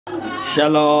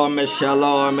Shalom,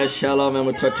 shalom, shalom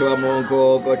mtoto wa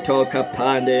Mungu kutoka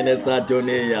pande nne za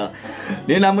dunia.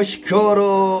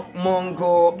 Ninamshukuru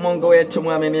Mungu wetu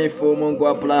mwaminifu, Mungu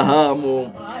wa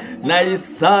Abrahamu na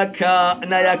Isaka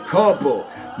na Yakobo.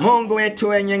 Mungu wetu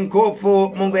wenye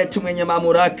nguvu, Mungu wetu mwenye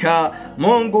mamlaka,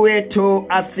 Mungu wetu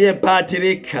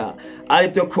asiyebadilika.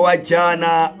 Alivyokuwa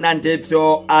jana na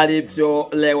ndivyo alivyo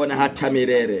leo na hata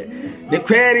milele. Ni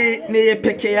kweli niye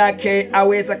peke yake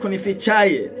aweza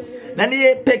kunifichaye, na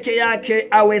niye peke yake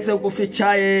aweza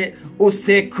kukufichaye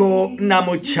usiku na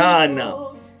mchana.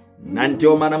 Na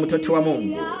ndio maana mtoto wa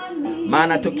Mungu,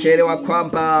 maana tukielewa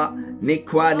kwamba ni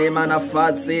kwa neema na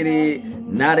fadhili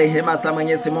na rehema za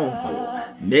Mwenyezi Mungu,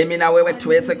 mimi na wewe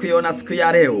tuweze kuiona siku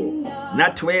ya leo, na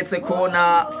tuweze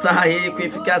kuona saa hii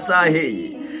kuifika saa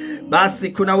hii. Basi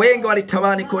kuna wengi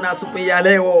walitamani kuona asubuhi ya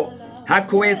leo,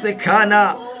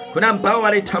 hakuwezekana. Kuna ambao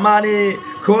walitamani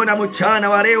kuona mchana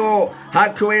wa leo,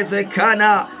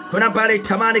 hakuwezekana. Kuna ambao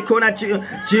walitamani kuona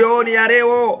jioni ya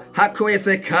leo,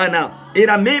 hakuwezekana.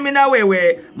 Ila mimi na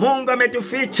wewe Mungu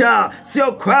ametuficha.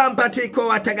 Sio kwamba tuko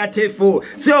watakatifu,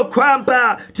 sio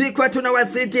kwamba tuko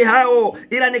tunawazidi hao,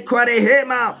 ila ni kwa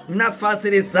rehema na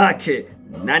fadhili zake.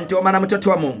 Na ndio maana mtoto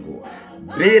wa Mungu,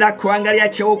 bila kuangalia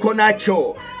cheo uko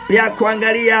nacho, bila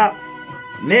kuangalia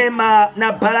neema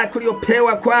na baraka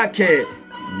uliyopewa kwake,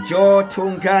 njoo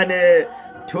tuungane,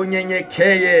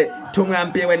 tunyenyekee,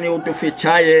 tumwambie ni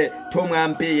utufichaye,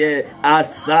 tumwambie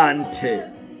asante.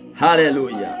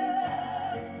 Haleluya.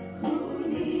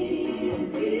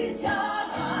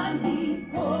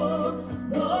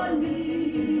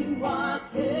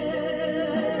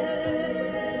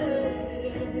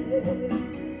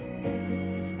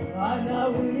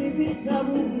 Unificha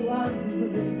Mungu wangu,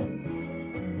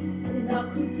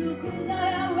 ninakutukuza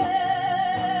yawe.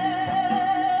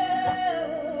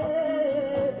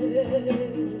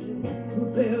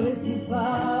 Upewe sifa,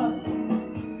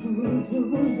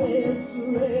 utukuze Yesu.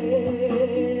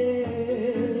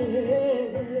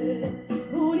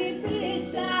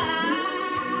 Unificha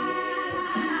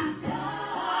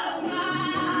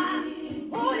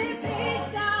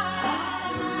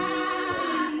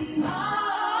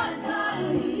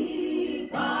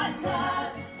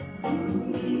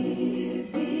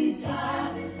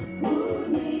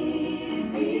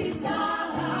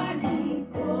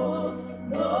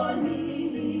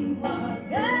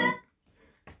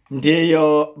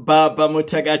Ndiyo Baba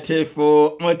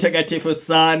mtakatifu, mtakatifu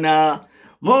sana,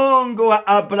 Mungu wa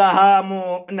Abrahamu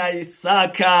na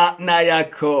Isaka na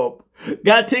Yakobo,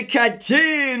 katika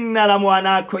jina la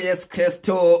mwanako Yesu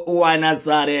Kristo wa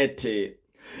Nazareti.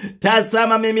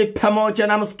 Tazama mimi pamoja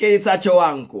na msikilizaji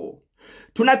wangu,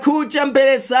 tunakuja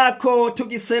mbele zako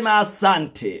tukisema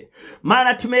asante.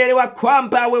 Maana tumeelewa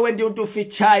kwamba wewe ndiye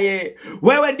utufichaye,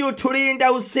 wewe ndiye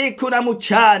utulinda usiku na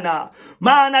mchana.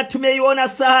 Maana tumeiona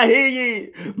saa hii,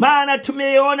 maana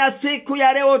tumeiona siku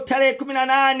ya leo tarehe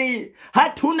 18.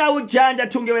 Hatuna ujanja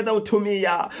tungeweza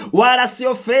utumia, wala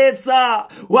sio fedha,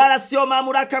 wala sio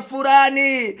mamlaka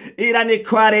fulani, ila ni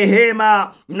kwa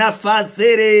rehema na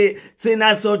fadhili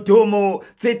zinazodumu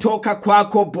zitoka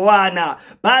kwako Bwana.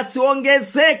 Basi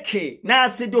ongezeke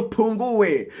nasi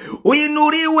tupungue,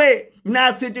 uinuliwe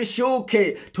nasi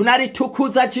tushuke.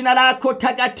 Tunalitukuza jina lako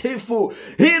takatifu.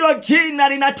 Hilo jina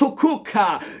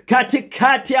linatukuka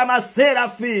katikati ya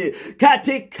maserafi,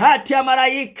 katikati ya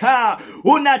malaika.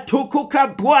 Unatukuka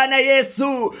Bwana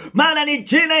Yesu, maana ni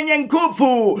jina yenye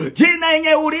nguvu, jina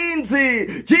yenye ulinzi,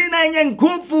 jina yenye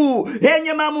nguvu,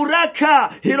 yenye mamlaka.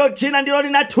 Hilo jina ndilo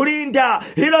linatulinda,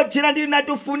 hilo jina ndilo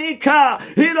linatufunika,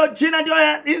 hilo jina ndilo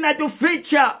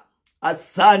linatuficha.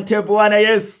 Asante Bwana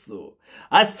Yesu.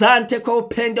 Asante kwa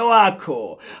upendo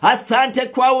wako, asante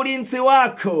kwa ulinzi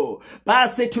wako.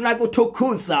 Basi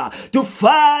tunakutukuza,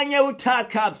 tufanye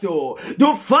utakavyo,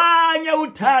 tufanye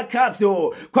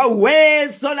utakavyo kwa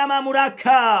uwezo na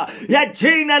mamlaka ya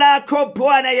jina lako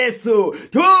Bwana Yesu.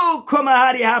 Tuko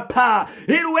mahali hapa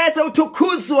ili uweze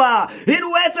utukuzwa, ili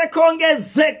uweze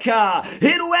kuongezeka,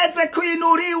 ili uweze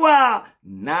kuinuliwa,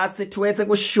 nasi tuweze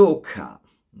kushuka.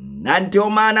 Na ndio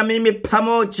maana mimi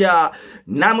pamoja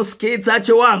na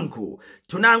msikilizaji wangu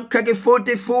tunaanguka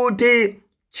kifudifudi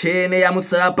chini ya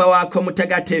msalaba wako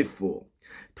mtakatifu.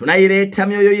 Tunaileta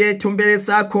mioyo yetu mbele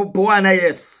zako Bwana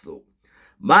Yesu,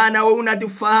 maana wewe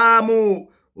unatufahamu,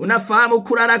 unafahamu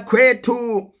kulala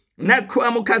kwetu na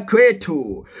kuamka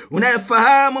kwetu,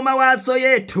 unafahamu mawazo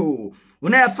yetu,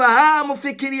 unayafahamu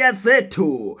fikiria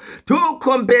zetu.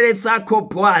 Tuko mbele zako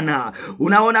Bwana,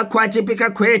 unaona kuwajibika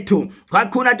kwetu,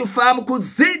 hakuna tufahamu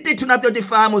kuzidi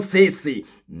tunavyojifahamu sisi.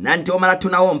 Na ndio maana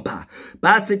tunaomba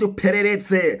basi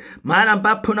tupeleleze maana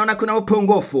ambapo unaona kuna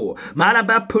upungufu, maana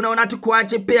ambapo unaona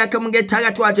tukuwajibia kama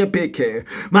ungetaka tuwajibike,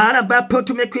 maana ambapo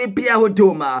tumekuibia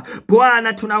huduma.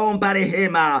 Bwana tunaomba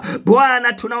rehema,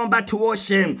 Bwana tunaomba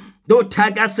tuoshe,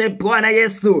 tutagase Bwana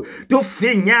Yesu,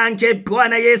 tufinyange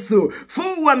Bwana Yesu.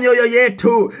 Fua mioyo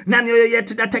yetu, na mioyo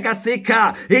yetu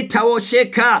itatakasika,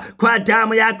 itaosheka kwa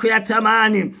damu yako ya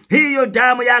thamani. Hiyo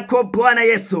damu yako Bwana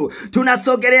Yesu,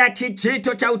 tunasogelea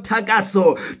kijito cha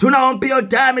utagaso, tunaombia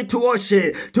damu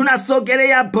tuoshe.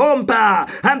 Tunasogelea bomba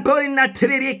ambayo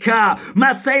linatiririka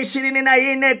masaa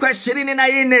 24 kwa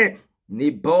 24.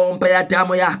 Ni bomba ya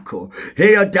damu yako.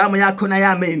 Hiyo damu yako na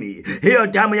yamini, hiyo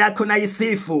damu yako na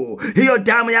isifu, hiyo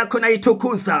damu yako na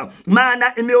itukuza.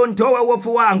 Maana imeondoa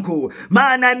uovu wangu,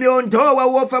 maana imeondoa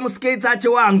uovu wa msikilizaji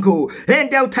wangu.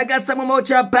 Enda utagasa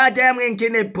mmoja baada ya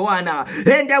mwingine Bwana.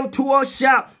 Enda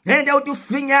utuosha, enda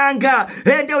utufinyanga,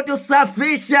 enda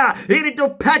utusafisha, ili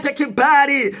tupate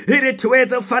kibali, ili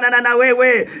tuweze kufanana na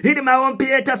wewe, ili maombi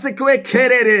yetu asikuwe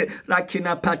kelele, lakini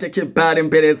apate kibali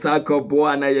mbele zako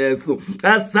Bwana Yesu.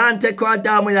 Asante kwa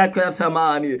damu yako ya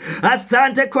thamani,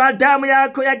 asante kwa damu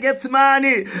yako ya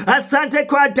Getsemani, asante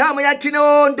kwa damu yako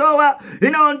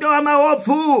inaondoa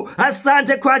maovu,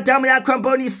 asante kwa damu yako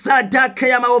ambayo ni sadaka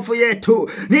ya maovu yetu,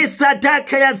 ni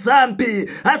sadaka ya dhambi.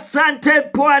 Asante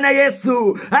Bwana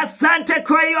Yesu, asante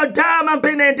kwa hiyo damu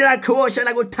ambayo inaendelea kuosha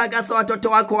na kutakasa watoto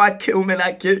wako wa kiume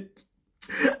na kike.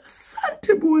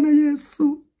 Asante Bwana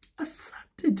Yesu,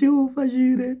 asante Jehova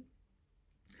Jire.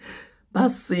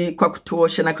 Basi kwa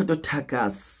kutuosha na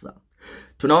kututakasa,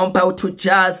 tunaomba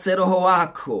utujaze Roho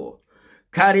wako.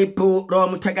 Karibu Roho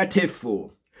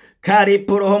Mtakatifu,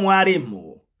 karibu Roho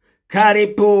Mwalimu,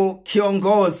 karibu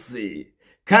kiongozi,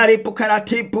 karibu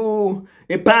karatibu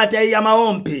ibada ya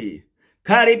maombi.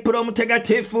 Karibu Roho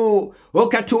Mtakatifu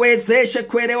ukatuwezeshe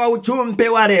kuelewa ujumbe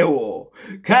wa leo.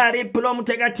 Karibu Roho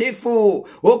Mtakatifu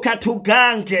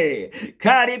ukatugange.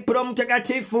 Karibu Roho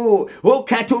Mtakatifu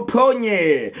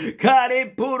ukatuponye.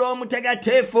 Karibu Roho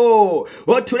Mtakatifu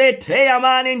utuletee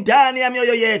amani ndani ya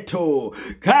mioyo yetu.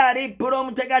 Karibu Roho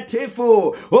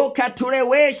Mtakatifu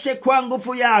ukatuleweshe kwa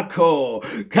nguvu yako.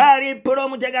 Karibu Roho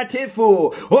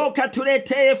Mtakatifu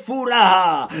ukatuletee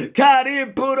furaha.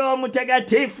 Karibu Roho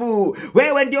Mtakatifu,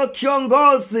 wewe ndio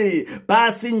kiongozi.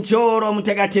 Basi njoo Roho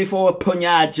Mtakatifu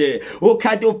uponyaje,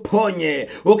 ukatuponye,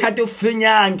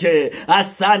 ukatufinyange.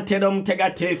 Asante Roho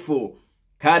Mtakatifu.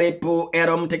 Karibu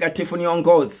Roho Mtakatifu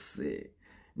niongoze,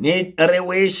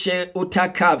 nireweshe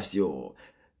utakavyo.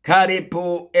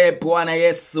 Karibu Bwana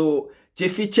Yesu,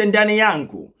 jifiche ndani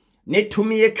yangu,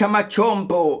 nitumie kama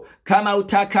chombo kama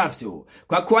utakavyo,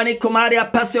 kwa kuwa niko mahali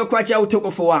hapa sio kwa ajili ya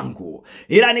utukufu wangu,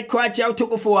 ila ni kwa ajili ya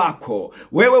utukufu wako.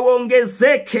 Wewe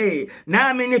uongezeke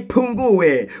nami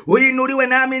nipungue, uinuliwe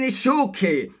nami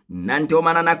nishuke. Na ndio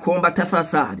maana nakuomba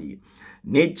tafadhali,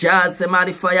 nijaze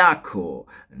maarifa yako,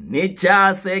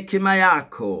 nijaze hekima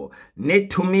yako,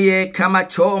 nitumie kama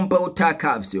chombo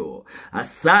utakavyo.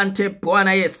 Asante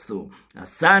Bwana Yesu,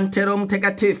 asante Roho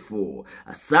Mtakatifu,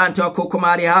 asante wako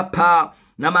mahali hapa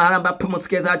na mahali ambapo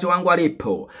msikilizaji wangu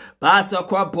alipo. Basi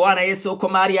kwa Bwana Yesu uko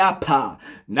mahali hapa,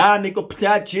 nami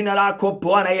kupitia jina lako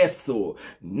Bwana Yesu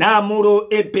naamuru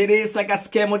ibilisi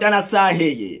akasikie muda na saa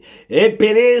hii.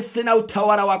 Ibilisi na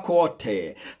utawala wako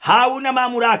wote hauna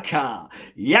mamlaka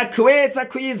ya kuweza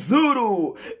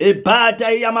kuizuru ibada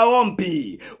ya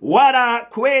maombi, wala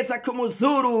kuweza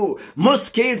kumzuru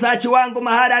msikilizaji wangu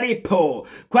mahali alipo,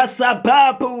 kwa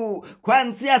sababu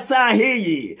kuanzia saa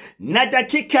hii na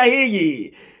dakika hii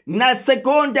na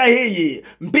sekonda hii,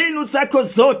 mbinu zako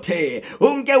zote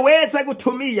ungeweza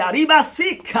kutumia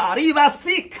ribasika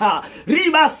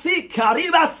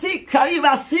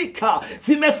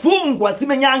zimefungwa,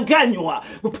 zimenyanganywa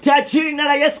kupitia jina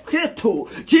la Yesu Kristo,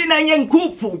 jina yenye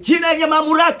nguvu, jina yenye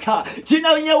mamlaka, jina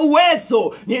yenye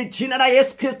uwezo, ni jina la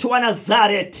Yesu Kristo wa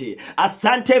Nazareti.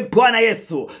 Asante Bwana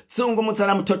Yesu. Zungumza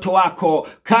na mtoto wako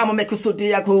kama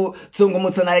umekusudia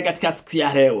kuzungumza naye katika siku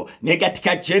ya leo. Ni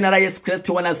katika jina la Yesu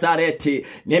Kristo wa Nazareti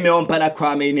nimeomba na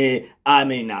kuamini,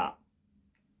 amina.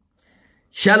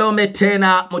 Shalom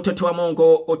tena mtoto wa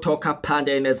Mungu kutoka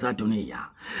pande nne za dunia.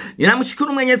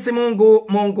 Ninamshukuru Mwenyezi Mungu,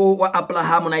 Mungu wa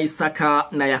Abrahamu na Isaka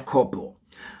na Yakobo,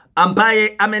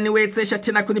 ambaye ameniwezesha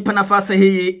tena kunipa nafasi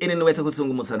hii ili niweze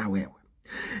kuzungumza na wewe.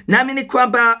 Naamini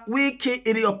kwamba wiki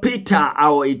iliyopita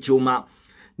au Ijumaa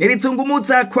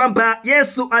nilizungumza kwamba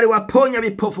Yesu aliwaponya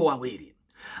vipofu wawili,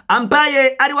 ambaye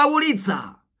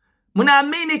aliwauliza,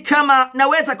 mnaamini kama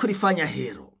naweza kulifanya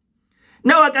hilo?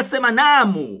 Na wakasema,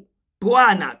 namu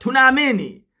Bwana,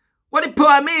 tunaamini.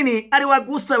 Walipoamini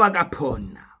aliwagusa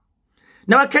wakapona.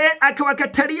 Na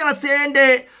akawakatalia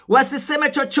wasiende wasiseme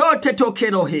chochote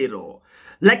tokeo hilo,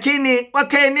 lakini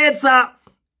wakaeneza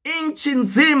nchi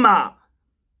nzima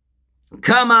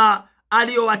kama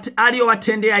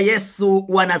aliyowatendea Yesu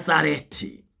wa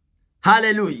Nazareti.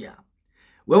 Haleluya.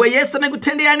 Wewe Yesu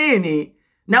amekutendea nini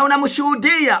na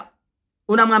unamshuhudia?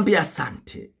 Unamwambia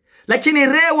asante. Lakini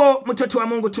leo mtoto wa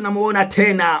Mungu tunamuona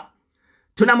tena.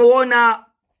 Tunamuona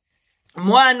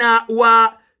mwana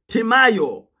wa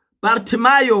Timayo,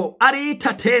 Bartimayo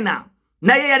aliita tena,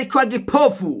 na yeye alikuwa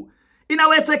kipofu.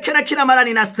 Inawezekana kila mara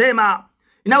ninasema,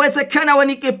 inawezekana wewe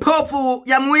ni kipofu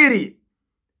ya mwili.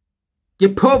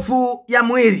 Kipofu ya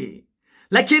mwili.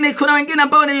 Lakini kuna wengine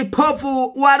ambao ni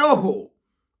kipofu wa roho.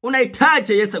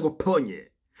 Unahitaji Yesu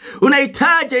akuponye.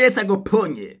 Unahitaji Yesu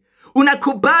akuponye.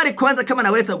 Unakubali kwanza kama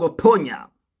naweza kuponya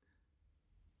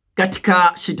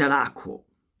katika shida lako,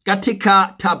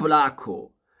 katika tabu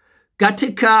lako,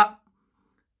 katika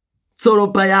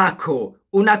soroba yako.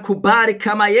 Unakubali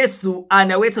kama Yesu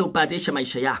anaweza kubadilisha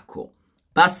maisha yako.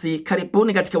 Basi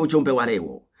karibuni katika ujumbe wa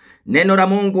leo. Neno la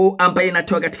Mungu ambaye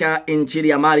inatoka katika Injili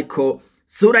ya Marko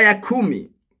sura ya 10.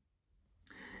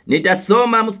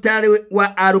 Nitasoma mstari wa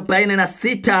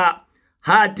 46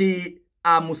 hadi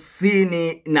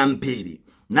 52.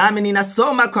 Nami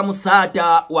ninasoma kwa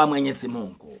msaada wa Mwenyezi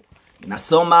Mungu.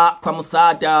 Ninasoma kwa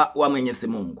msaada wa Mwenyezi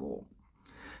Mungu.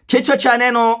 Kichwa cha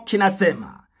neno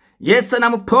kinasema, Yesu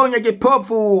anamponya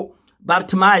kipofu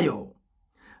Bartimayo.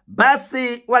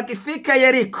 Basi wakifika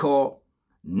Yeriko,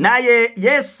 naye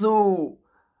Yesu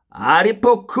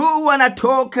alipokuwa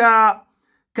natoka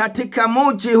katika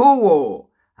mji huo,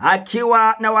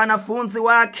 akiwa na wanafunzi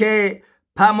wake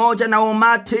pamoja na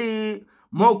umati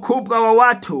mkubwa wa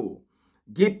watu,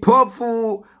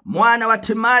 kipofu mwana wa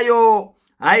Timayo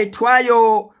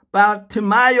aitwayo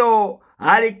Bartimayo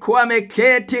alikuwa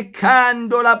ameketi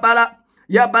kando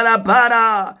ya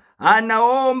barabara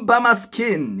anaomba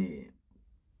maskini.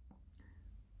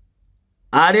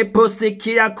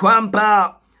 Aliposikia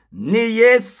kwamba ni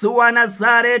Yesu wa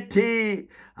Nazareti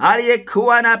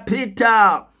aliyekuwa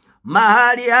anapita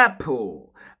mahali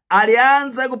hapo,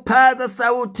 alianza kupaza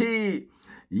sauti,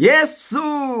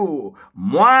 Yesu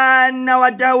mwana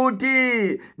wa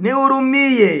Daudi,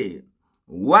 nihurumie.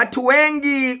 Watu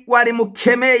wengi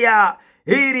walimkemea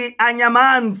ili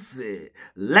anyamanze,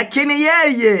 lakini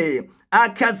yeye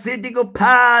akazidi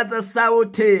kupaza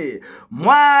sauti,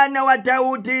 mwana wa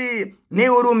Daudi,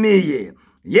 nihurumie.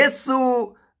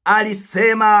 Yesu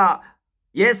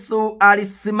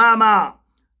alisimama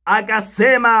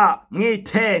akasema,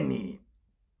 mwiteni.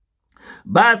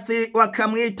 Basi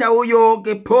wakamwita huyo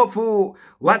kipofu,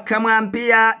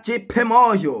 wakamwambia, jipe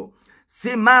moyo,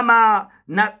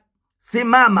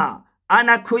 simama,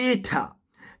 anakuita.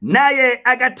 Naye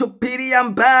akatupilia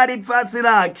mbali vazi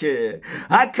lake,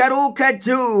 akaruka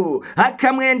juu,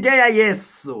 akamwendea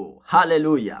Yesu.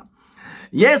 Haleluya.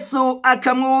 Yesu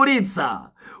akamuuliza,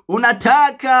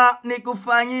 unataka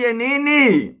nikufanyie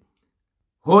nini?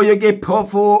 Huyo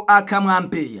kipofu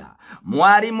akamwambia,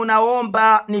 mwalimu,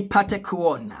 naomba nipate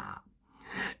kuona.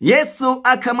 Yesu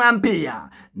akamwambia,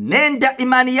 nenda,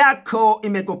 imani yako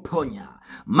imekuponya.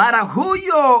 Mara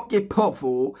huyo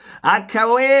kipofu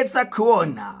akaweza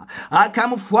kuona,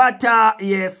 akamfuata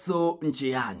Yesu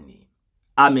njiani.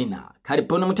 Amina.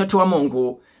 Karibuni mtoto wa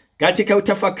Mungu katika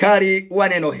utafakari wa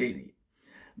neno hili.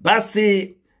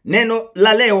 Basi neno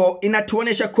la leo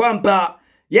inatuonesha kwamba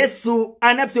Yesu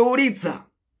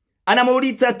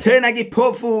anamuuliza tena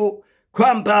kipofu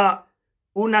kwamba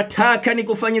unataka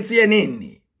nikufanyizie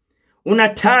nini?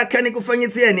 Unataka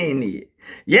nikufanyizie nini?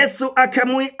 Yesu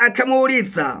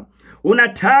akamuuliza,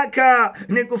 unataka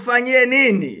nikufanyie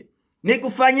nini?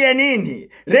 Nikufanyie nini?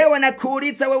 Leo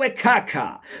nakuuliza wewe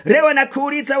kaka, leo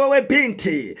nakuuliza wewe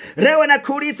binti, leo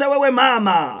nakuuliza wewe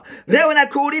mama, leo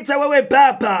nakuuliza wewe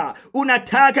baba,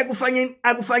 unataka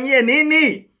akufanyie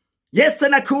nini? Yesu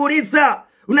anakuuliza,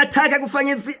 unataka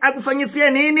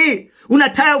akufanyizie nini?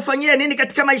 Unataka ufanyie nini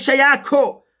katika maisha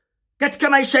yako? Katika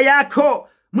maisha yako,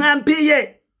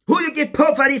 mwambie. Huyu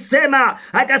kipofu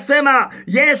akasema,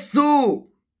 Yesu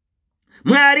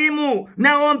mwalimu,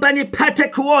 naomba nipate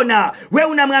kuona. We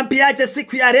unamwambiaje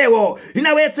siku ya leo?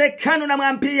 Inawezekana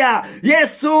unamwambia,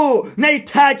 Yesu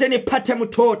nahitaji nipate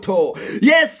mtoto.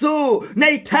 Yesu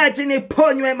nahitaji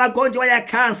niponywe magonjwa ya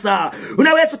kansa.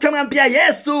 Unaweza kumwambia,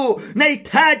 Yesu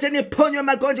nahitaji niponywe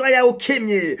magonjwa ya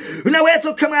ukimwi.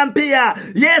 Unaweza kumwambia,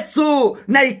 Yesu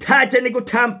nahitaji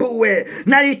nikutambue,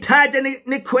 nahitaji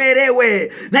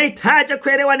nikuelewe, nahitaji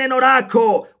kuelewa neno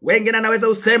lako. Wengine anaweza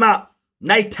usema,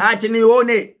 nahitaji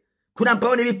nione kuna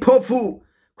ambao ni vipofu,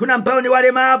 kuna ambao ni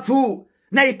walemavu.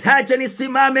 Nahitaji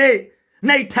nisimame,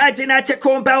 nahitaji naache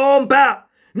kuomba.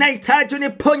 Nahitaji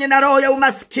uniponye na roho ya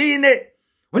umaskini,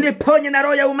 uniponye na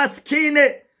roho ya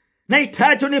umaskini.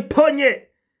 Nahitaji uniponye.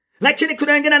 Lakini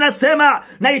kuna wengine anasema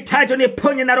nahitaji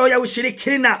uniponye na roho ya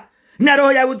ushirikina, na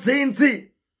roho ya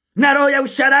uzinzi, na roho ya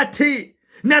usharati,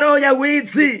 na roho ya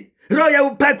wizi, roho ya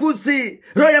ubaguzi,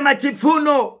 roho ya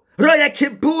majivuno, roho ya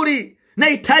kiburi.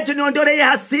 Nahitaji niondolee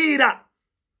hasira,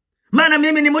 maana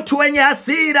mimi ni mtu wenye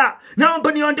hasira.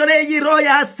 Naomba niondolee hii roho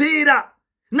ya hasira.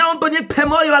 Naomba nipe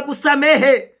moyo wa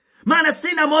kusamehe, maana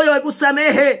sina moyo wa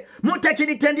kusamehe. Mtu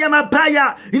akinitendea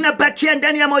mabaya, inabakia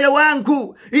ndani ya moyo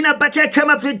wangu, inabakia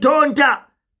kama vidonda.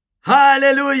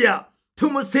 Haleluya,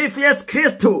 tumusifu Yesu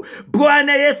Kristo.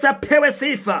 Bwana Yesu apewe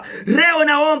sifa. Leo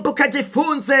naomba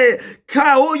ukajifunze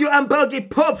kwa huyu ambao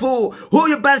kipofu,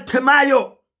 huyu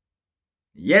Bartimayo.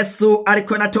 Yesu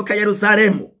alikuwa anatoka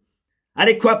Yerusalemu,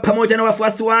 alikuwa pamoja na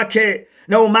wafuasi wake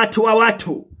na umati wa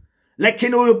watu.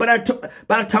 Lakini huyu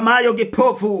Bartimayo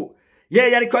kipofu,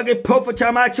 yeye alikuwa kipofu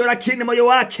cha macho, lakini moyo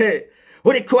wake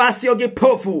ulikuwa sio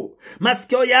kipofu.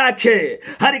 Masikio yake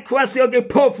alikuwa sio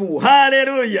kipofu.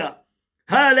 Haleluya,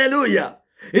 haleluya.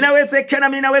 Inawezekana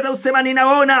mimi naweza usema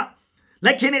ninaona,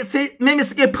 lakini mimi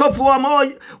si kipofu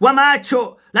wa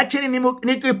macho, lakini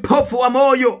ni kipofu wa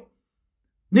moyo.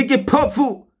 Ni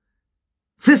kipofu,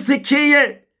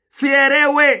 sisikie,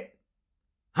 sielewe.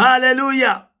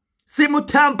 Haleluya.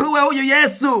 Simutambue huyu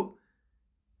Yesu,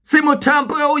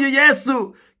 simutambue huyu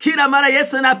Yesu. Kila mara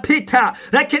Yesu anapita,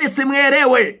 lakini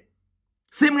simuelewe.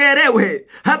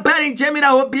 Habari njema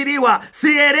inahubiriwa,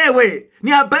 sielewe.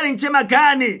 Ni habari njema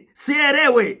gani?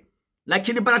 Sielewe.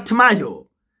 Lakini Bartimayo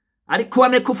alikuwa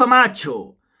amekufa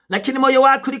macho, lakini moyo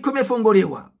wake ulikuwa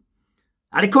umefunguliwa.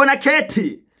 Alikuwa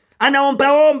anaketi,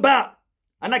 anaomba,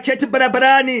 anaketi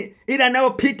barabarani ili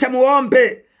anaopita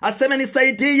muombe, aseme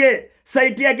nisaidie.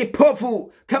 Saidia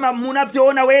kipofu. Kama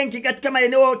mnavyoona wengi katika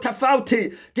maeneo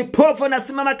tofauti, kipofu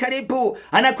anasimama karibu,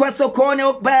 anakuwa sokoni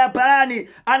barabarani,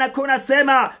 anakuwa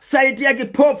anasema saidia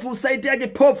kipofu, saidia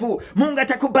kipofu, Mungu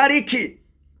atakubariki.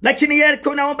 Lakini yeye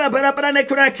alikuwa anaomba barabarani,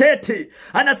 kuna keti,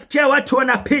 anasikia watu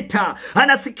wanapita,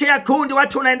 anasikia kundi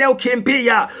watu wanaendea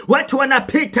ukimbia, watu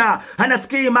wanapita,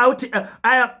 anasikia mauti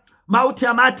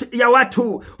ya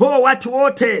watu. Watu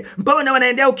wote mbona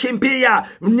wanaendea ukimbia?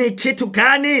 Ni kitu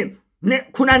gani?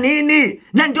 Kuna nini?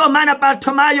 Na ndio maana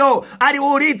Bartimayo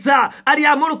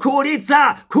aliamuru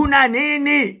kuuliza, kuna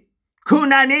nini?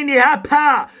 Kuna nini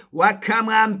hapa?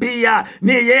 Wakamwambia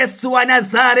ni Yesu wa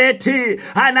Nazareti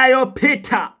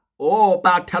anayopita.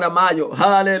 Bartimayo,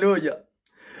 haleluya.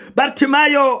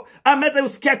 Bartimayo ameweza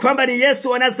kusikia kwamba ni Yesu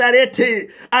wa Nazareti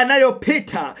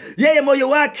anayopita. Yeye moyo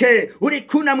wake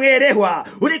ulikuwa mwelewa,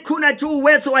 ulikuwa juu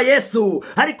uwezo wa Yesu.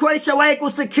 Alikuwa alishawahi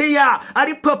kusikia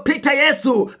alipopita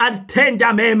Yesu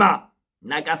alitenda mema,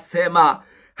 na akasema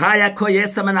haya, kwa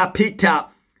Yesu anapita,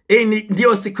 ini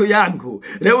ndio siku yangu.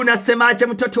 Leo unasemaje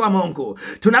mtoto wa Mungu?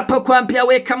 Tunapokuambia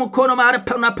weka mkono mahali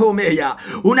unapoumia,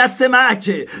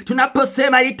 unasemaje?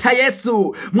 Tunaposema ita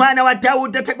Yesu mwana wa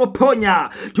Daudi atakuponya,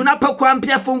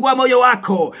 tunapokuambia fungua moyo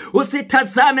wako,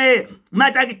 usitazame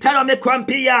madaktari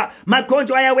wamekwambia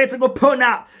magonjwa hayawezi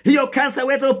kupona, hiyo kansa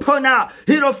haiwezi kupona,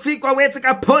 hilo figo haiwezi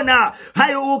kupona,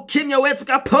 hayo ukimwi haiwezi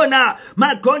kupona,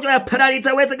 magonjwa ya paraliza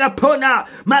haiwezi kupona,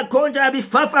 magonjwa ya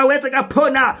vifafa haiwezi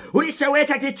kupona.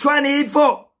 Ulishaweka kichwani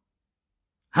hivyo.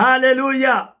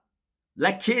 Haleluya.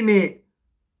 Lakini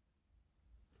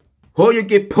huyu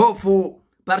kipofu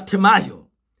Bartimayo,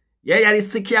 yeye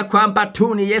alisikia kwamba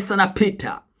tu ni Yesu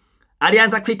anapita.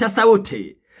 Alianza kuita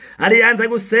sauti, alianza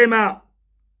kusema,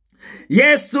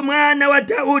 Yesu mwana wa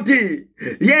Daudi,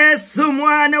 Yesu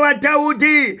mwana wa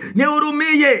Daudi,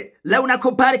 nihurumie. Leo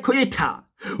unakubali kuita,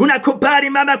 unakubali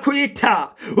mama kuita,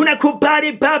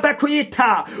 unakubali baba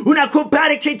kuita,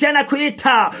 unakubali kijana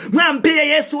kuita. Mwambie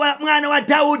Yesu mwana wa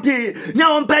Daudi,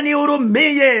 naomba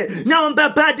nihurumie, naomba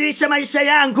badilisha maisha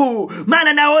yangu,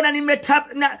 maana naona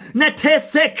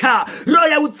nateseka. Roho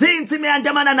ya uzinzi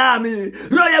imeandamana nami,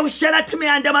 roho ya usharati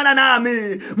imeandamana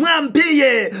nami.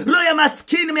 Mwambie roho ya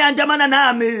maskini imeandamana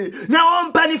nami,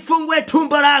 naomba nifungue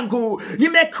tumbo langu.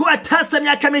 Nimekuwa tasa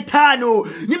miaka 5,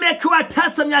 nimekuwa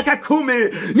tasa miaka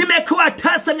 10, nimekuwa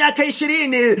tasa miaka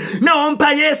 20.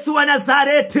 Naomba Yesu wa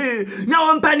Nazareti,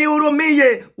 naomba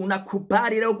nihurumie.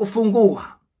 Unakubali leo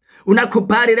kufungua,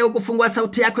 unakubali leo kufungua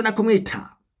sauti yako na kumwita.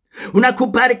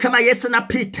 Unakubali kama Yesu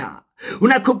anapita,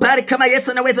 unakubali kama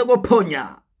Yesu anaweza kuponya.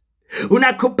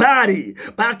 Unakubali.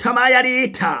 Bartimayo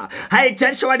aliita,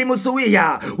 haijalishi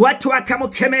walimzuia, watu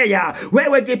wakamkemea.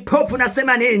 Wewe kipofu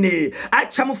unasema nini?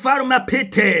 Acha mfalme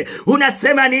apite.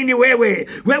 Unasema nini wewe?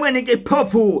 Wewe ni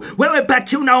kipofu. Wewe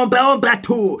baki unaomba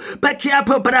tu. Baki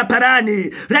hapo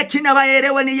barabarani. Lakini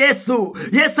waelewe ni Yesu.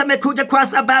 Yesu amekuja kwa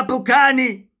sababu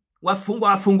gani? Wafungwa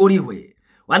wafunguliwe.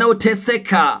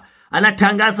 Wanaoteseka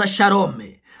anatangaza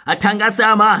shalome. Atangaze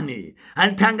amani.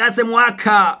 Atangaze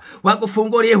mwaka wa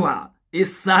kufunguliwa.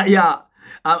 Isaya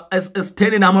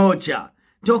 61.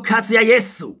 Ndio kazi ya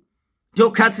Yesu.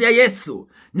 Ndio kazi ya Yesu.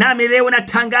 Nami leo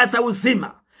natangaza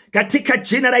uzima katika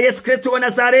jina la Yesu Kristo wa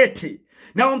Nazareti.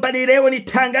 Naomba ni leo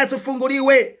nitangaze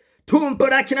ufunguliwe tumbo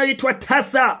lake linaloitwa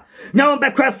tasa.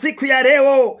 Naomba kwa siku ya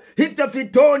leo hivyo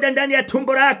vidonda ndani ya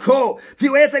tumbo lako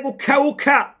viweze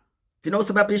kukauka,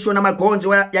 vinaosababishwa na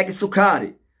magonjwa ya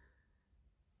kisukari,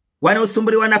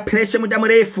 wanaosumbuliwa na presha muda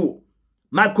mrefu,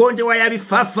 magonjwa ya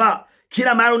vifafa,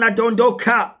 kila mara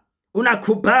unadondoka.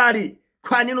 Unakubali.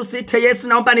 Kwa nini usite Yesu,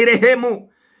 naomba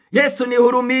nirehemu? Yesu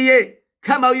nihurumie.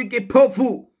 Kama huyu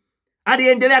kipofu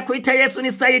aliendelea kuita Yesu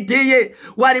nisaidie,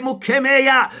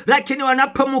 walimkemea, lakini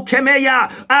wanapomkemea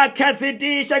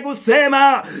akazidisha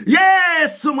kusema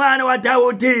Yesu mwana wa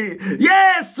Daudi,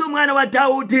 Yesu mwana wa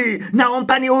Daudi,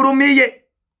 naomba nihurumie.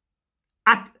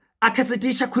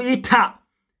 Akazidisha kuita,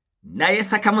 na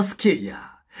Yesu akamsikia.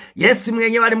 Yesu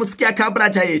mwenyewe alimusikia kabla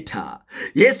hajaita.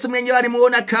 Yesu mwenyewe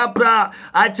alimuona kabla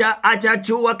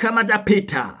hajajua kama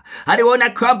dapita. Aliona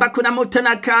kwamba kuna mtu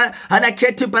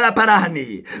anaketi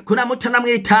barabarani. Kuna mtu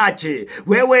anamhitaji.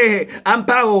 Wewe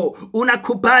ambao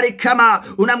unakubali kama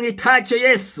unamhitaji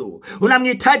Yesu.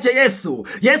 Unamhitaji Yesu.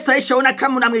 Yesu aishaona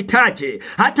kama unamhitaji.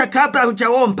 Hata kabla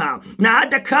hujaomba. Na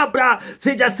hata kabla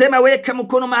sijasema weka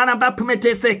mkono mahali ambapo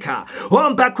umeteseka.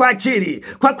 Omba kwa ajili.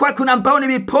 Kwa kuna ambao ni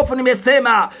vipofu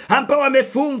nimesema, ambao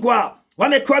wamefungwa,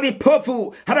 wamekuwa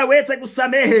vipofu, hawawezi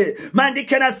kusamehe.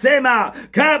 Maandiko yanasema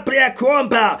kabla ya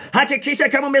kuomba hakikisha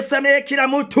kama umesamehe kila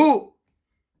mtu.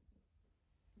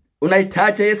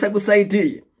 Unahitaji Yesu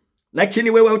akusaidie, lakini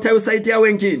wewe utausaidia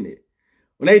wengine.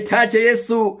 Unahitaji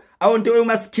Yesu aondoe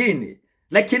umaskini,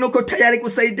 lakini uko tayari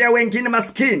kusaidia wengine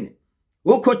maskini.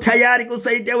 Uko tayari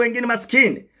kusaidia wengine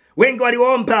maskini. Wengi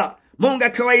waliomba, Mungu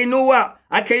akawainua,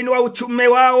 akainua uchumi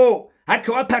wao,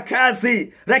 akawapa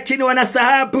kazi, lakini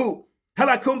wanasahabu,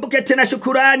 hawakumbuke tena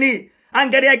shukurani.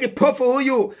 Angalia kipofu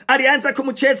huyu, alianza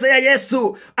kumchezea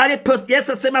Yesu.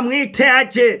 Yesu sema mwite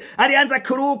aje, alianza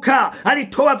kuruka,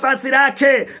 alitoa vazi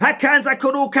lake, akaanza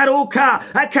kuruka,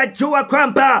 akajua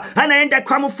kwamba anaenda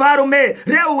kwa mfalme.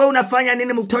 Leo wewe unafanya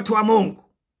nini mtoto wa Mungu?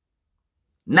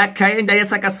 Na kaenda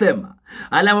Yesu akasema,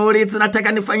 alamuuliza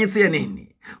nataka nifanyizie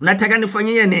nini? Unataka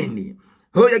nifanyie nini?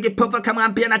 Huyo kipofu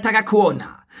akamwambia nataka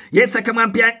kuona. Yesu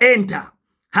akamwambia enda.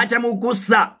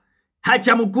 Hajamugusa,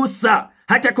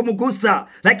 hata kumugusa,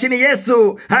 lakini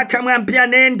Yesu akamwambia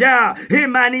nenda,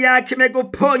 imani yake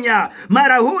imekuponya.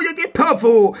 Mara huyu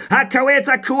kipofu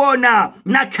akaweza kuona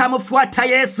na kamfuata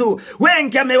Yesu.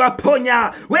 Wengi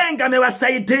amewaponya, wengi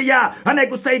amewasaidia.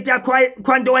 Amekusaidia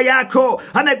kwa ndoa yako,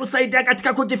 amekusaidia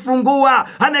katika kujifungua,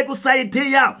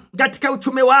 amekusaidia katika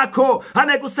uchumi wako,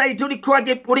 amekusaidia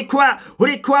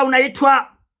ulikuwa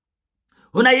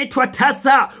unaitwa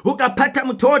tasa, ukapata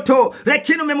mtoto,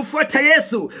 lakini umemfuata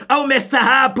Yesu au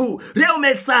umesahabu. Leo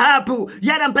umesahabu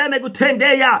yale ambaye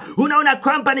amekutendea. Unaona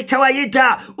kwamba ni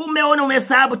kawaida, umeona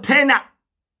umesahabu tena.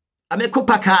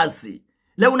 Amekupa kazi,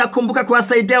 leo unakumbuka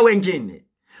kuwasaidia wengine.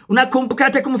 Unakumbuka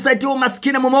hata kumsaidia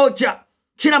umaskini mmoja.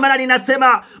 Kila mara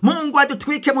ninasema Mungu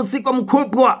atutwike mzigo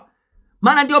mkubwa.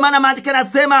 Maana ndio maana maandiko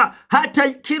yanasema hata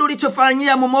kile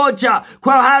ulichofanyia mmoja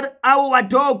kwa au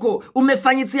wadogo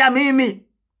umefanyizia mimi.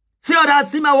 Sio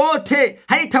lazima wote,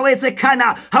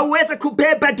 haitawezekana. Hauwezi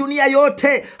kubeba dunia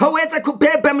yote, hauwezi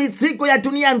kubeba mizigo ya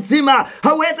dunia nzima,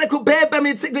 hauwezi kubeba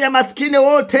mizigo ya maskini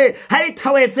wote,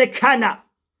 haitawezekana.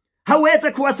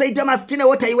 Hauwezi kuwasaidia maskini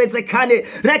wote, haiwezekane.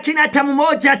 Lakini hata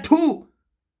mmoja tu,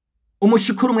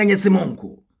 umshukuru Mwenyezi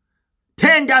Mungu.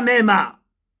 Tenda mema.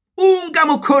 Unga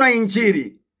mkono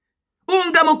injili.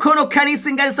 Unga mkono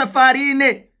kanisa ngali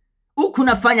safarini. Huku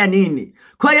unafanya nini?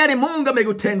 Kwa yale Mungu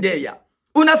amekutendea.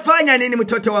 Unafanya nini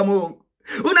mtoto wa Mungu?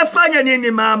 Unafanya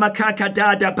nini mama, kaka,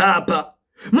 dada, baba?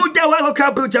 Muda wako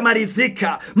kabla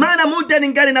hujamalizika. Maana muda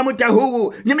ningali na muda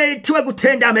huu. Nimeitiwa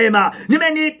kutenda mema.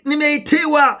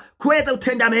 Nimeitiwa kuweza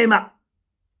kutenda mema.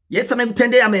 Yesu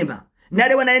amekutendea mema. Na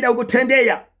leo anaenda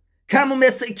kukutendea. Kama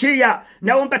umesikia,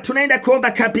 naomba tunaenda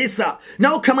kuomba kabisa.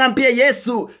 Na ukamwambia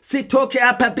Yesu, sitoke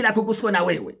hapa bila kuguswa na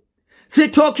wewe.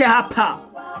 Sitoke hapa.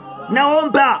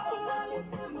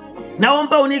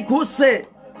 Naomba uniguse.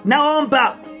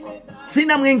 Naomba,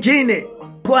 sina mwingine.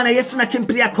 Bwana Yesu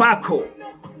nakimbilia kwako.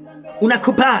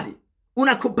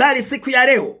 Unakubali siku ya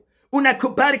leo.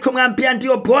 Unakubali kumwambia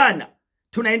ndio Bwana.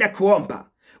 Tunaenda kuomba.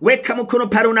 Weka mkono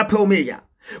pale unapoumia.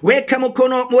 Weke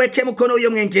mkono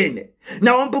huyo mwingine.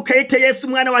 Naomba ukaite Yesu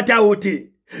mwana wa Daudi.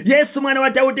 Yesu mwana wa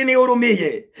Daudi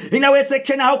nihurumie.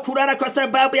 Inawezekana haukulala kwa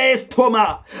sababu ya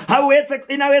estoma.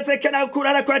 Inawezekana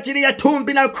haukulala kwa ajili ya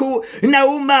tumbi na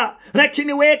uma.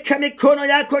 Lakini weka mikono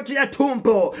yako juu ya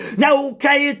tumbo na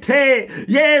ukaite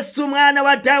Yesu mwana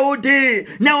wa Daudi.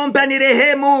 Naomba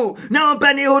nirehemu.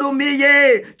 Naomba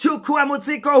nihurumie. Chukua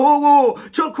mzigo huu.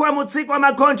 Chukua mzigo wa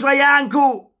magonjwa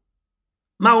yangu.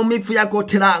 Maumivu ya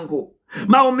goti langu.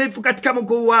 Maumivu katika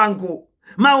mguu wangu.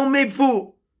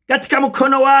 Maumivu katika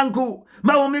mkono wangu,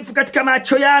 maumivu katika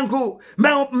macho yangu,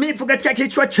 maumivu katika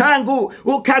kichwa changu.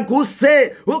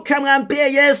 Ukaguse,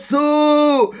 ukamwambie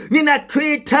Yesu,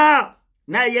 ninakuita.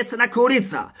 Na Yesu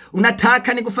nakuuliza,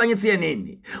 unataka nikufanyizie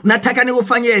nini? Unataka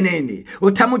nikufanyie nini?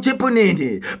 Utamujibu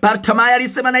nini? Bartimayo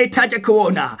alisema nahitaji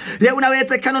kuona. Leo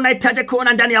unawezekana unahitaji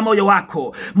kuona ndani ya moyo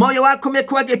wako. Moyo wako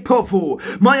umekuwa kipofu.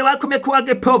 Moyo wako umekuwa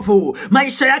kipofu.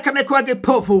 Maisha yako yamekuwa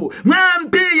kipofu.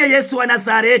 Mwambie Yesu wa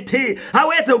Nazareti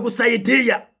aweze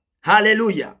kukusaidia.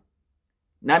 Haleluya.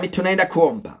 Nami tunaenda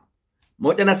kuomba.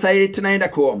 Moja na sahi tunaenda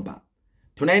kuomba.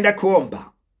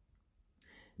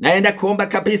 Naenda kuomba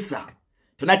kabisa.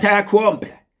 Tunataka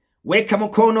kuombe. Weka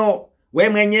mkono, we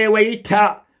mwenyewe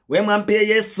ita, we mwambie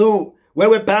Yesu,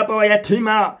 wewe baba wa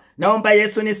yatima, naomba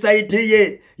Yesu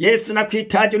nisaidie. Yesu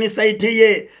nakuhitaji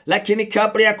unisaidie. Lakini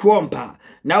kabla ya kuomba,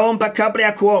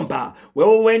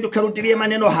 wewe uende ukarudilie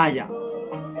maneno haya.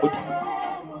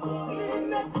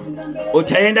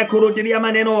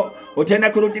 Utaenda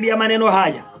kurudilia maneno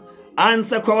haya.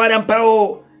 Anza kwa wale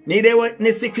ambao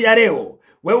ni siku ya leo.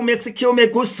 Wewe umesikia,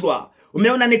 umeguswa.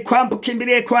 Umeona ni kwamba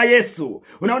kimbilie kwa Yesu.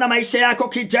 Unaona maisha yako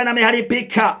kijana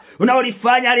meharibika.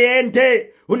 Unaolifanya liende.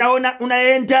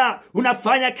 Unaenda.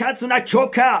 Unafanya kazi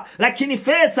unachoka. Lakini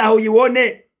fedha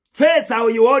huione.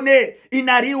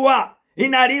 Inaliwa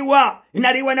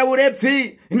na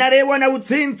ulevi. Inaliwa na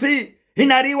uzinzi.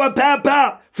 Inaliwa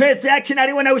baba. Fedha yake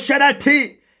inaliwa na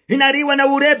usharati. Inaliwa na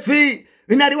ulevi.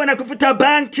 Inaliwa na kufuta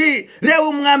banki.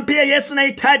 Leo mwambie Yesu,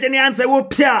 nahitaji nianze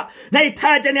upya.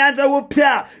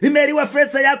 Imeliwa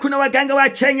fedha yako na waganga wa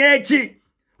kienyeji.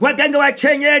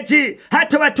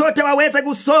 Hata watoto waweze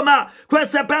kusoma kwa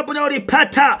sababu na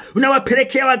ulipata.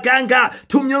 Unawapelekea waganga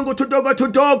tumyungu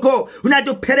tudogo.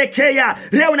 Unatupelekea.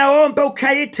 Leo naomba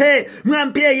ukaite.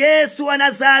 Mwambie Yesu wa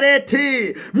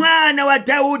Nazareti, mwana wa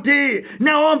Daudi.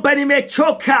 Naomba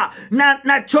nimechoka.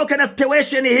 Nachoka na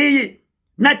situation hii.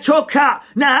 Nachoka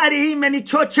na hali hii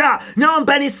imenichocha.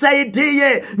 Naomba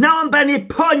nisaidie. Naomba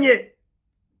niponye.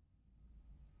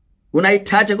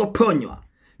 Unahitaji kuponywa.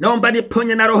 Naomba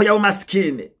niponye na roho ya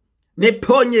umaskini.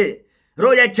 Niponye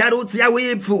roho ya jaruzi, ya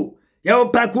wivu, ya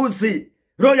ubaguzi,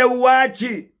 roho ya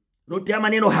uwaji. Rudia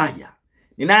maneno haya.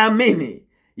 Ninaamini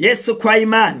Yesu kwa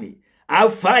imani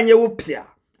aufanye upya,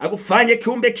 akufanye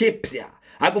kiumbe kipya,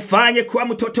 akufanye kuwa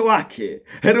mtoto wake.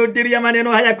 Rudilia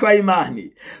maneno haya kwa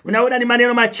imani. Unaona ni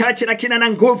maneno machache lakini na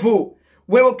nguvu.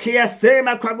 Wewe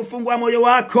ukiyasema kwa kufungua moyo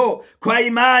wako kwa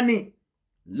imani.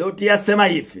 Rudia, sema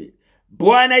hivi: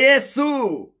 Bwana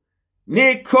Yesu,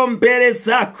 niko mbele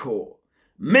zako.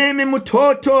 Mimi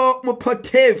mtoto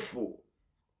mpotevu.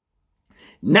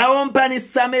 Naomba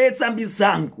nisamehe dhambi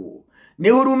zangu.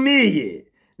 Nihurumie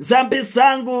dhambi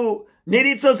zangu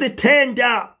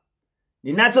nilizozitenda,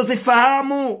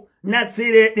 ninazozifahamu na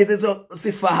zile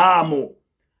nisizozifahamu.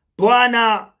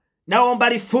 Bwana, naomba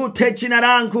lifute jina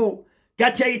langu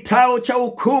katika kitabu cha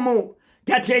hukumu,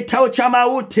 katika kitabu cha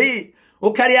mauti.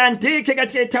 Ukaliandike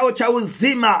katika kitabu cha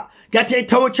uzima, katika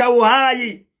kitabu cha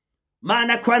uhai.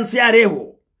 Maana kuanzia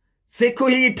leo, siku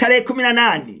hii tarehe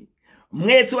 18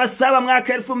 mwezi wa 7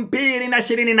 mwaka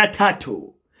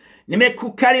 2023,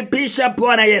 nimekukaribisha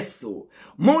Bwana Yesu.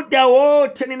 Muda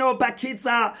wote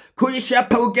ninaobakiza kuishi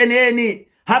hapa ugeneni,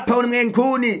 hapa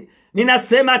ulimwenguni,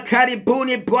 ninasema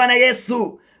karibuni Bwana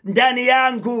Yesu ndani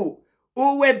yangu.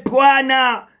 Uwe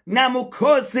Bwana na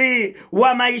Mwokozi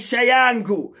wa maisha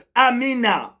yangu.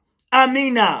 Amina.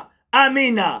 Amina.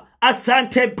 Amina.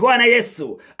 Asante Bwana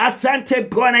Yesu. Asante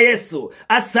Bwana Yesu.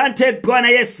 Asante Bwana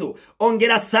Yesu.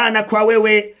 Ongera sana kwa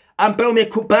wewe ambaye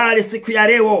umekubali siku ya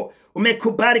leo.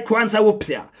 Umekubali kuanza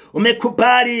upya.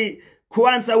 Umekubali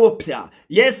kuanza upya.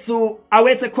 Yesu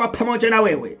aweze kuwa pamoja na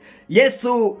wewe.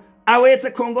 Yesu aweze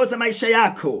kuongoza maisha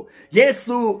yako.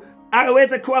 Yesu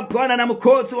aweze kuwa Bwana na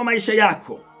Mwokozi wa maisha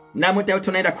yako. Na muda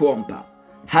tunaenda kuomba.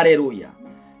 Haleluya.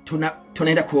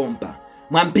 Tunaenda kuomba.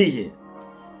 Mwambie,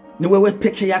 ni wewe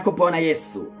peke yako Bwana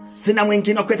Yesu. Sina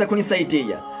mwingine wa kuweza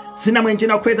kunisaidia. Sina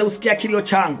mwingine kuweza kusikia kilio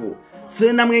changu.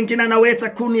 Sina mwingine anaweza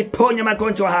kuniponya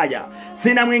magonjwa haya.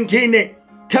 Sina mwingine.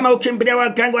 Kama ukimbilia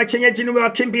waganga wa kienyeji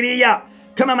nimewakimbilia.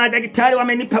 Kama madaktari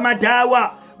wamenipa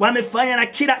madawa, wamefanya na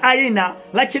kila aina,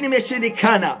 lakini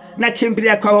imeshindikana, na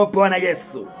kimbilia kwa Bwana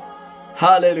Yesu.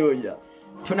 Haleluya.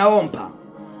 Tunaomba.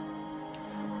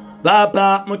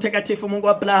 Baba mtakatifu, Mungu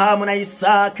wa Abrahamu na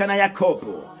Isaka na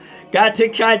Yakobo,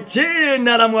 katika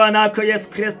jina la mwanako Yesu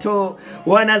Kristo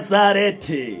wa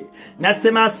Nazareti,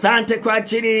 nasema asante kwa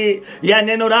ajili ya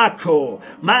neno lako,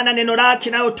 maana neno lako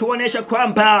linatuonesha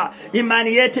kwamba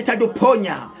imani yetu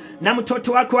itatuponya. Na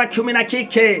mtoto wako wa kiume na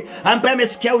kike ambaye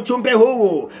amesikia ujumbe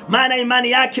huu, maana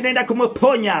imani yake inaenda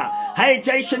kumuponya.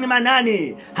 Haijaisha ni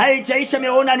manani, haijaisha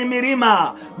meona ni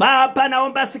milima. Baba,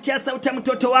 naomba sikia sauti ya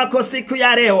mtoto wako siku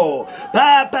ya leo.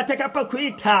 Baba,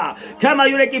 atakapokuita kama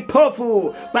yule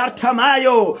kipofu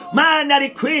Bartimayo, maana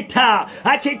alikuita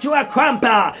akijua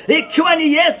kwamba ikiwa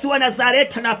ni Yesu wa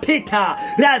Nazareti anapita,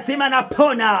 lazima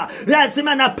napona,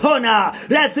 lazima napona,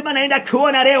 lazima naenda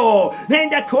kuona leo,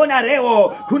 naenda kuona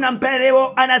leo. Kuna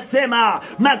mbeleo anasema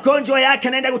magonjwa yake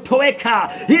naenda kutoweka,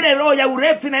 ile roho ya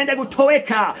urefu naenda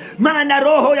kutoweka, maana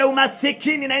roho ya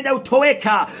umasikini naenda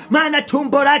kutoweka, maana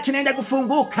tumbo lake naenda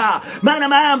kufunguka, maana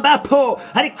mahali ambapo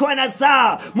alikuwa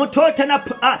anazaa mtoto na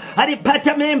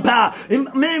alipata mimba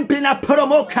na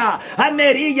poromoka,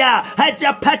 ameria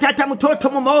hajapata hata mtoto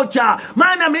mmoja,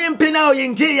 maana mimba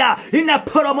inayoingia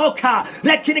inaporomoka.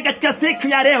 Lakini katika siku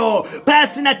ya leo,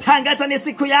 basi natangaza ni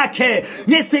siku yake,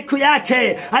 ni siku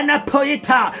yake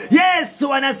anapoita Yesu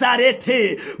wa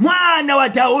Nazareti, mwana wa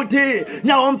Daudi.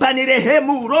 Naomba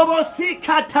nirehemu.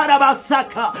 Robosika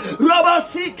tarabasaka,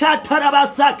 robosika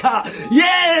tarabasaka.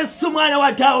 Yesu mwana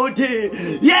wa Daudi,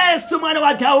 Yesu mwana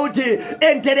wa Daudi,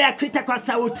 endelea kuita kwa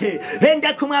sauti,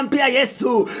 enda kumwambia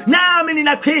Yesu, nami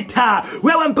ninakuita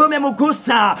wewe. Mbume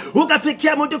mugusa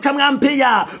ukafikia mtu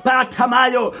kamwambia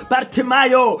Bartimayo,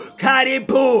 Bartimayo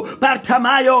karibu.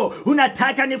 Bartimayo,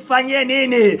 unataka nifanyie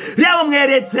nini leo?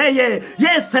 Mwelezeye.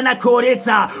 Yesu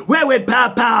anakuuliza wewe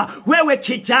baba, wewe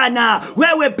kijana,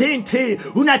 wewe binti,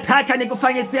 unataka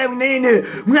nikufanyizie nini?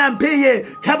 Mwambie.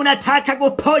 Kama unataka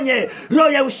kuponye roho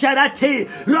ya usharati,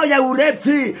 roho ya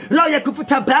urevi, roho ya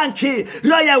kufuta banki,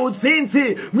 roho ya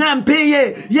uzinzi,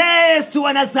 mwambie Yesu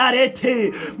wa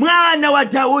Nazareti, mwana wa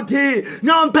Daudi,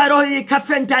 naomba roho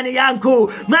ikafe ndani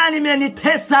yangu, maana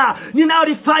imenitesa,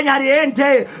 ninaolifanya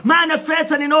haliende, maana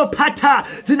fedha ninaopata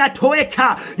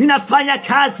zinatoweka, ninafanya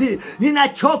kazi,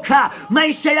 ninachoka,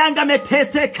 maisha yangu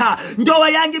yameteseka, ndoa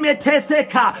yangu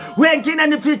imeteseka. Wengine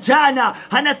ni vijana,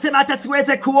 anasema hata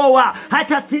siweze kuoa,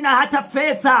 hata sina hata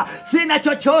fedha, sina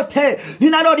chochote,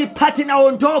 ninalolipata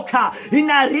naondoka,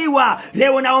 inariwa.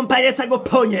 Leo naomba Yesu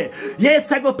akuponye,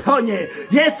 Yesu akuponye,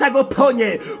 Yesu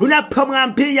akuponye.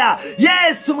 Unapomwambia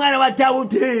Yesu mwana wa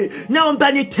Daudi,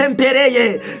 naomba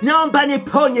nitembelee, naomba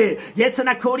niponye, Yesu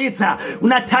anakuuliza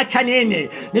unataka nini?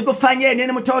 Nikufanyie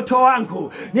nini mtoto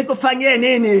wangu? Nikufanyie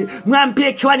nini?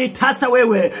 Mwambie kiwa ni tasa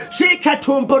wewe, shika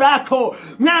tumbo lako,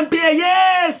 mwambie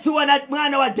Yesu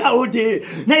mwana wa Daudi,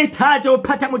 nahitaji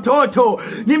upata mtoto,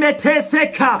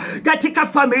 nimeteseka katika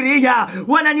familia,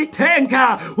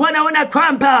 wananitenga, wanaona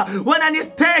kwamba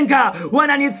wananitenga,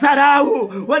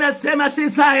 wananidharau, wanasema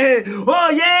sizae.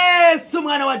 Oh Yesu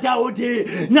mwana wa Daudi,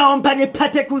 naomba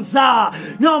nipate kuzaa,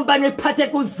 naomba nipate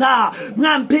kuzaa.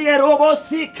 Mwambie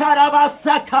robosi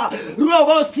karabasaka,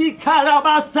 robosi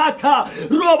karabasaka,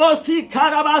 robosi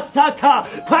karabasaka.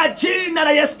 Kwa jina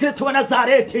la Yesu Kristo wa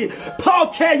Nazareti,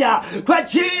 pokea. Kwa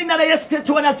jina la Yesu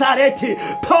Kristo wa Nazareti,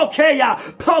 pokea,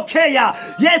 pokea.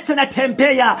 Yesu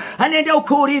anatembea, anaenda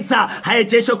kuuliza,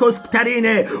 haijesho kwa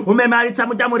hospitalini, umemaliza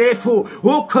muda mrefu,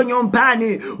 uko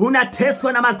nyumbani,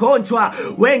 unateswa na magonjwa,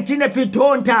 wengine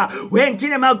vidonda,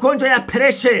 wengine magonjwa ya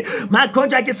preshe,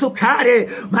 magonjwa ya kisukari,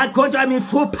 magonjwa ya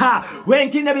mifupa,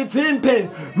 wengine vivimbe,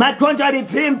 magonjwa ya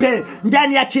vivimbe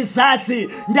ndani ya kizazi,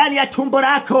 ndani ya tumbo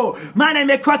lako, maana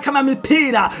imekuwa kama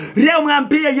mipira. Leo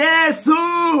mwambie Yesu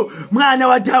mwana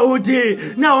wa Daudi,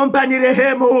 naomba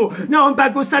nirehemu, naomba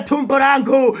gusa tumbo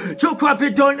langu, chukua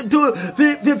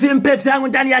vivimbe vyangu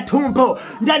ndani ya tumbo,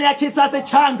 ndani ya kizazi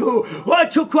changu.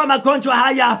 Chukua magonjwa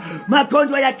haya,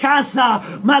 magonjwa ya kansa,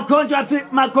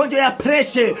 magonjwa ya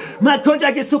preshe, magonjwa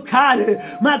ya kisukari,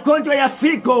 magonjwa ya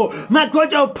figo,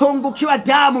 magonjwa ya upungukiwa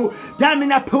damu, damu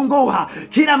inapungua,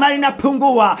 kila mara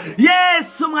inapungua.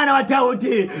 Yesu mwana wa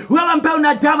Daudi, wewe ambaye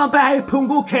una damu ambaye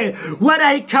haipunguke wala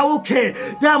haikauke,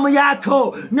 damu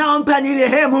yako naomba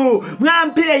nirehemu.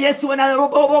 Mwambie Yesu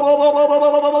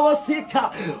wanarobosika,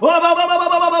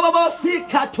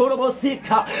 obobobobobobobosika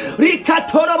torobosika, rika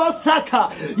torobosaka.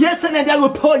 Yesu anaendelea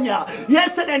kuponya,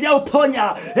 Yesu anaendelea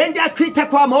kuponya. Enda kuita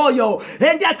kwa moyo, moyo,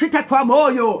 endelea kuita kwa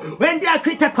moyo, endelea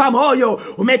kuita kwa moyo.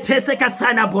 Umeteseka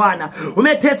sana bwana,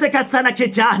 umeteseka sana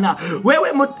kijana.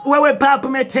 Wewe baba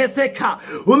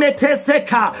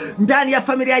umeteseka ndani ya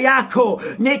familia yako.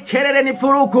 Ni kelele, ni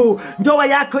vurugu, ndoa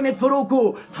yako ni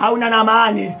vurugu, hauna na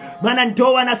amani. Maana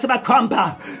ndoa nasema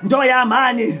kwamba ndoa ya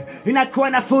amani inakuwa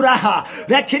na furaha,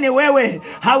 lakini wewe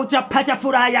haujapata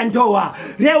furaha ya ndoa.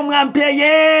 Leo mwambie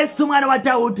Yesu mwana wa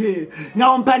Daudi,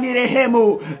 naomba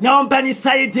nirehemu, naomba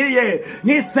nisaidie.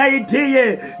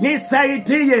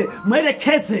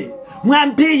 Mwelekeze,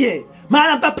 mwambie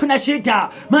maana ambapo na shida,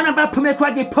 maana ambapo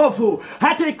umekuwa kipofu,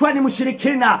 hata ikiwa ni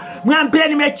mshirikina, mwambie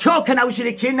nimechoka na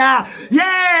ushirikina.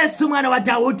 Yesu mwana wa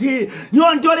Daudi,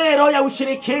 niondolee roho ya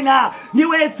ushirikina,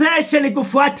 niwezeshe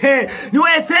nikufuate,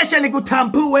 niwezeshe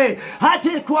nikutambue.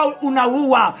 Hata ikiwa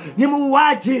unaua, ni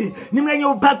muuaji, ni mwenye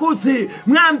ubaguzi,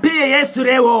 mwambie Yesu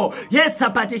leo. Yesu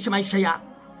abadilishe maisha yako.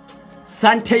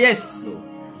 Asante Yesu.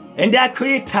 Endea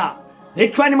kuita,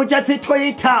 ikiwa ni mjazito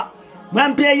ita,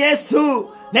 mwambie Yesu,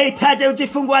 nahitaji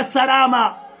ujifungua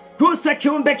salama. Gusa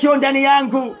kiumbe kio ndani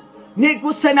yangu,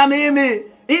 niguse na mimi.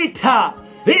 Ita.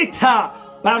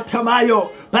 Bartimayo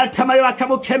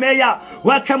akamukemea,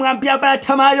 wakamwambia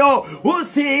Bartimayo,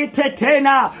 usiite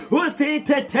tena.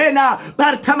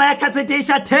 Bartimayo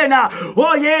akazidisha tena,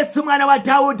 o Yesu mwana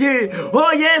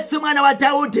wa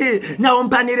Daudi,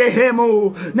 naomba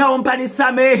nirehemu, naomba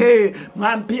nisamehe.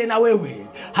 Mwambie na wewe,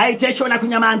 haijesho na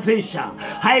kunyamanzisha,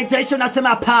 haijesho nasema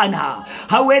hapana,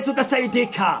 hauwezi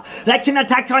ukasaidika. Lakini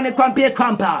nataka nikwambie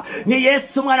kwamba ni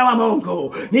Yesu mwana wa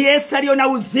Mungu, ni Yesu aliyo na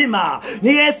uzima,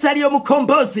 ni Yesu aliyo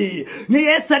mkombozi, ni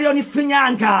Yesu aliyo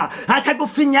nifinyanga,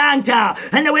 akakufinyanga.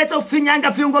 Anaweza ufinyanga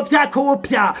viungo vyako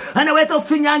upya, anaweza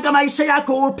ufinyanga maisha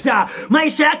yako upya.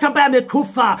 Maisha yako ambayo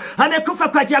amekufa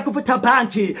kwa ajili ya kuvuta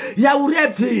banki, ya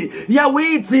urevi, ya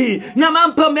wizi na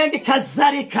mambo mengi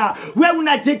kadhalika. Wewe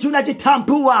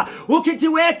unajitambua,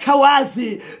 ukijiweka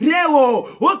wazi leo,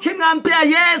 ukimwambia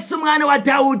Yesu mwana wa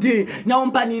Daudi,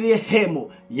 naomba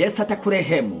nirehemu, Yesu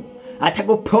atakurehemu,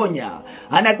 atakuponya,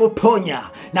 anakuponya.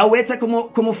 Na uweze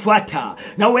kumfuata,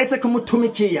 na uweze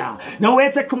kumtumikia, na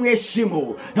uweze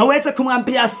kumheshimu, na uweze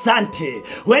kumwambia asante,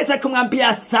 uweze kumwambia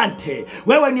asante.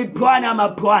 Wewe ni Bwana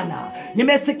mabwana,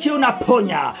 nimesikia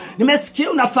unaponya,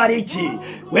 nimesikia unafariji.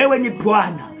 Wewe ni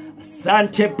Bwana.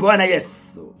 Asante Bwana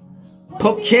Yesu.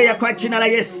 Pokea kwa jina la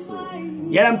Yesu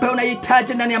yale ambayo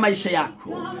unahitaji ndani ya maisha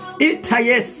yako. Ita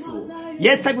Yesu,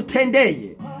 Yesu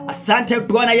akutendee. Asante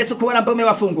Bwana Yesu kwa wale ambao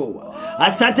umewafungua.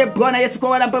 Asante Bwana Yesu kwa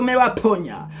wale ambao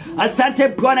umewaponya. Asante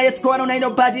Bwana Yesu kwa wale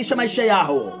unaobadilisha maisha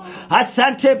yao.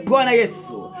 Asante Bwana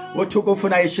Yesu, utukufu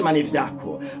na heshima ni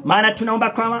vyako. Maana tunaomba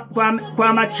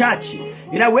kwa machache,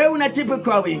 ila wewe unajibu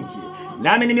kwa wingi.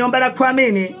 Nami nimeomba na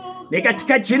kuamini, ni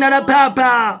katika jina la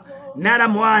Baba na la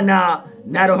Mwana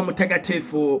na Roho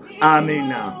Mtakatifu.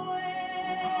 Amina.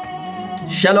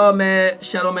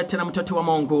 Shalome tena mtoto wa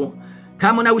Mungu.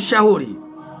 Kama una ushauri,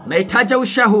 unahitaji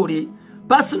ushauri,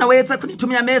 basi unaweza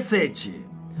kunitumia message.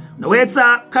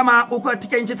 Unaweza, kama uko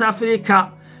katika nchi za Afrika,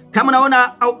 kama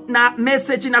unaona na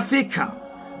message inafika,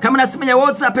 kama unasema ya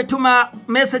WhatsApp, tuma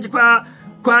message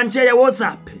kwa njia ya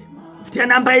WhatsApp. Kupitia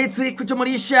namba hizi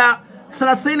kujumulisha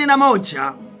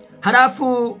 31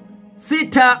 halafu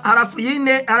 6 halafu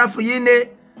 4 halafu 4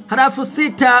 halafu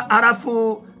 6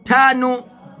 halafu 5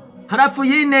 halafu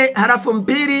 4 halafu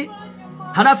 2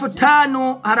 halafu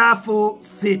 5 halafu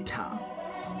 6.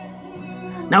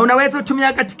 Na unaweza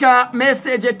utumia katika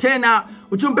message tena,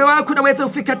 ujumbe wako unaweza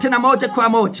ufika tena moja kwa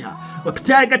moja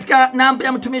kupitia katika namba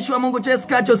ya mtumishi wa Mungu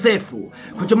Jessica Josefu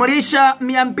kujumulisha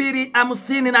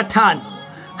 255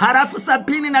 halafu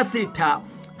 76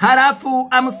 halafu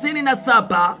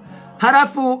 57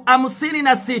 halafu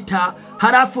 56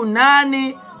 halafu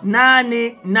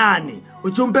 888.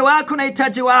 Ujumbe wako na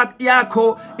hitaji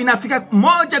yako inafika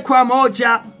moja kwa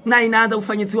moja na inaanza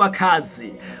kufanyiziwa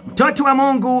kazi. Mtoto wa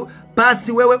Mungu,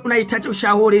 basi wewe unahitaji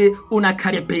ushauri,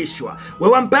 unakaribishwa.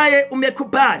 Wewe ambaye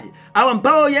umekubali au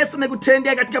ambao Yesu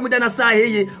amekutendea katika muda na saa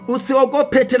hii,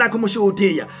 usiogope tena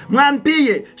kumshuhudia.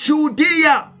 Mwambie,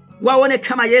 shuhudia, waone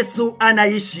kama Yesu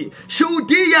anaishi.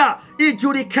 Shuhudia,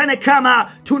 ijulikane kama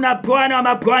tuna Bwana wa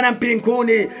mabwana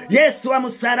mbinguni, Yesu wa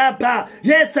msalaba,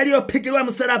 Yesu aliyopigiliwa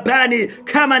msalabani,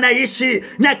 kama anaishi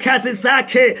na kazi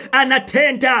zake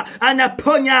anatenda,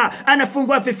 anaponya,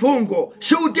 anafungua vifungo.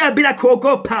 Shuhudia bila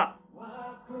kuogopa.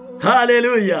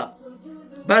 Haleluya.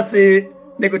 Basi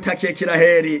nikutakie kila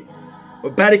heri.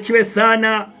 Ubarikiwe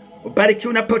sana,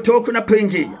 ubarikiwe unapotoka,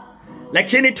 unapoingia.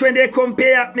 Lakini tuendelee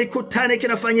kuombea mikutano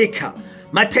kinafanyika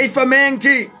mataifa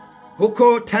mengi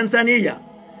huko Tanzania,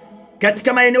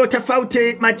 katika maeneo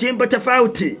tofauti, majimbo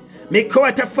tofauti,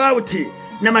 mikoa tofauti.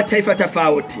 na mataifa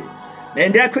tofauti.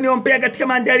 Naendelea kuniombea katika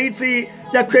maandalizi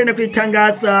ya kwenda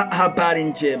kuitangaza habari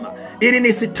njema, ili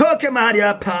nisitoke mahali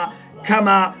hapa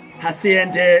kama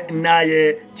hasiende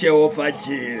naye Jehova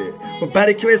Jire.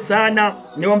 Ubarikiwe sana.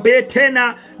 Niombee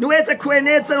tena niweze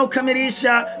kueneza na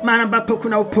kukamilisha mahali ambapo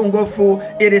kuna upungufu,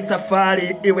 ili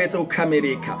safari iweze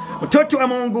kukamilika. Mtoto wa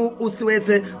Mungu,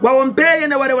 usiweze waombee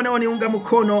na wale wanaoniunga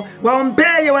mkono,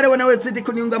 waombee wale wanaozidi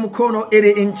kuniunga mkono, ili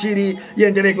injili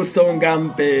iendelee kusonga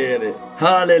mbele.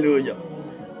 Haleluya.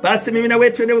 Basi mimi na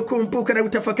wewe tuendelee kukumbuka na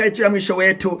kutafakari juu ya mwisho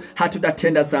wetu,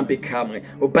 hatutatenda dhambi kamwe.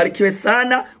 Ubarikiwe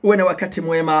sana, uwe na wakati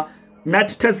mwema, na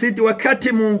tutazidi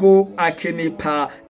wakati Mungu akinipa